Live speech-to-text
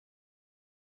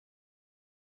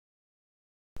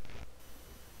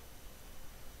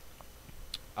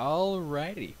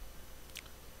Alrighty.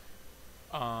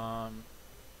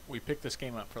 We picked this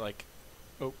game up for like,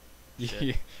 oh, shit.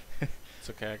 Yeah. It's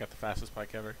okay. I got the fastest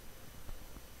bike ever.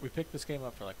 We picked this game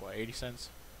up for like what, 80 cents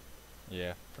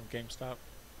Yeah. from Gamestop.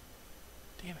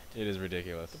 Damn it! It is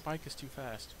ridiculous. The bike is too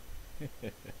fast.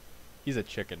 He's a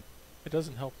chicken. It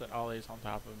doesn't help that Ollie's on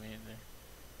top of me in there.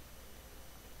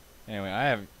 Anyway,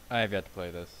 I have yet to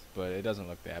play this, but it doesn't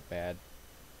look that bad.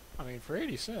 I mean, for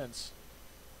 80 cents.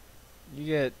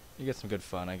 You get some good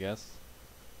fun, I guess.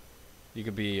 You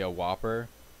could be a Whopper,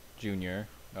 Junior.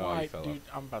 Oh, Why, you fell dude?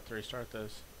 I'm about to restart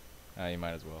this. off. You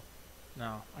might as well.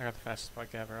 No, I got the fastest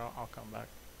bike ever. I'll come back.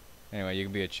 Anyway, you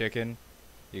could be a chicken.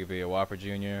 You could be a Whopper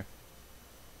Junior.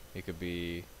 You could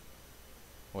be...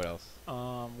 What else?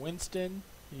 Winston.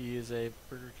 He is a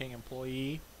Burger King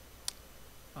employee.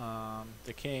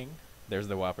 The King. There's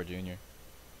the Whopper Junior.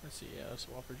 Let's see. Yeah, that's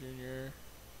Whopper Jr.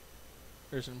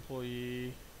 There's an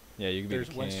employee. Yeah, you could be There's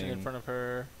the Winston in king. front of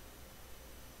her.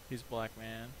 He's black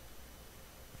man.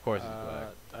 Of course he's black.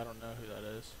 I don't know who that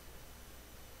is.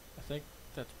 I think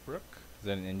that's Brooke. Is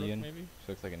that an Indian? Brooke, maybe.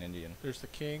 She looks like an Indian. There's the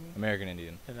King. American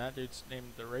Indian. And that dude's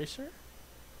named the Racer?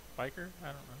 Biker? I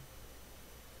don't know.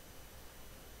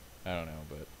 I don't know,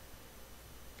 but... What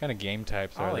kind of game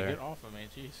types are Ollie, there? get off of me,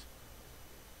 jeez.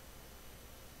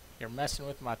 You're messing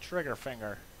with my trigger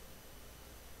finger.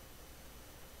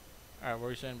 Alright, what were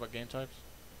you saying about game types?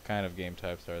 Kind of game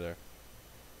types are there?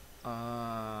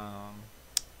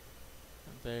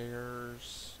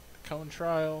 There's the Cone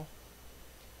Trial,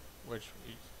 which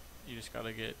you just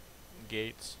gotta get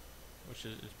gates, which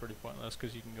is pretty pointless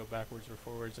because you can go backwards or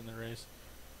forwards in the race.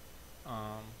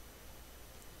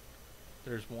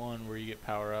 There's one where you get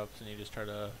power-ups and you just try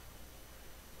to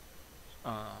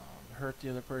hurt the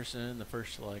other person. The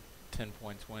first to like 10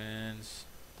 points wins.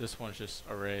 This one's just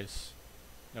a race,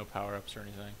 no power-ups or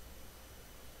anything.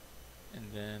 And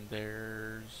then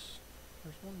there's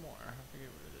one more. I forget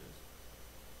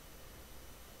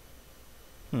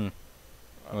what it is.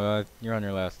 Well, you're on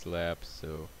your last lap,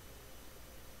 so...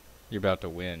 You're about to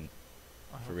win.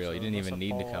 I For hope real. so, You didn't unless even I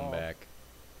need to fall come off. back.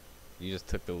 You just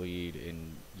took the lead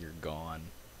and you're gone.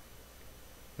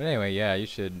 But anyway, yeah, you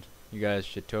guys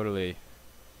should totally...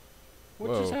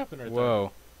 What just happened right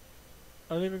Whoa.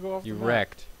 there? I didn't even go off You the map.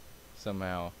 wrecked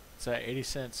somehow. It's at 80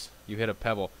 cents. You hit a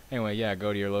pebble. Anyway, yeah,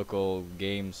 go to your local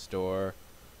game store.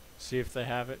 See if they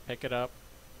have it. Pick it up.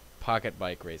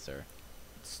 PocketBike Racer.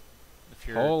 If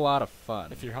you're Whole lot of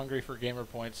fun. if you're hungry for gamer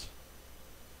points,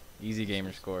 Easy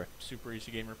gamer score. super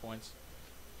easy gamer points.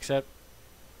 Except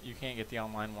you can't get the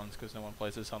online ones because no one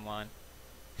plays this online.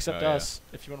 Except Oh, yeah. us.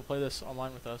 If you want to play this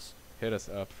online with us, Hit us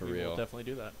up for we real. will definitely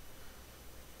do that.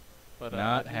 But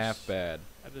Not I half just- bad.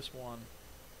 I just won.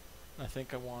 I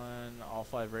think I won all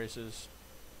 5 races.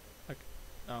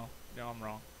 No, I'm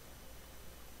wrong.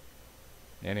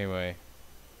 Anyway.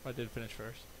 I did finish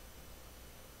first.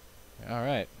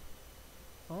 Alright.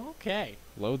 Okay.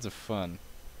 Loads of fun.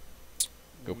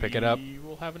 Go pick it up. We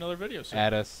will have another video soon.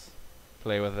 Add us.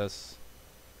 Play with us.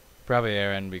 Probably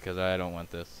Aaron, because I don't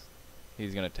want this.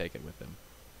 He's gonna take it with him.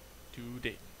 To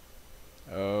date.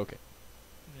 Okay.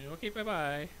 Okay,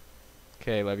 bye-bye.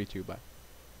 Okay, love you too. Bye.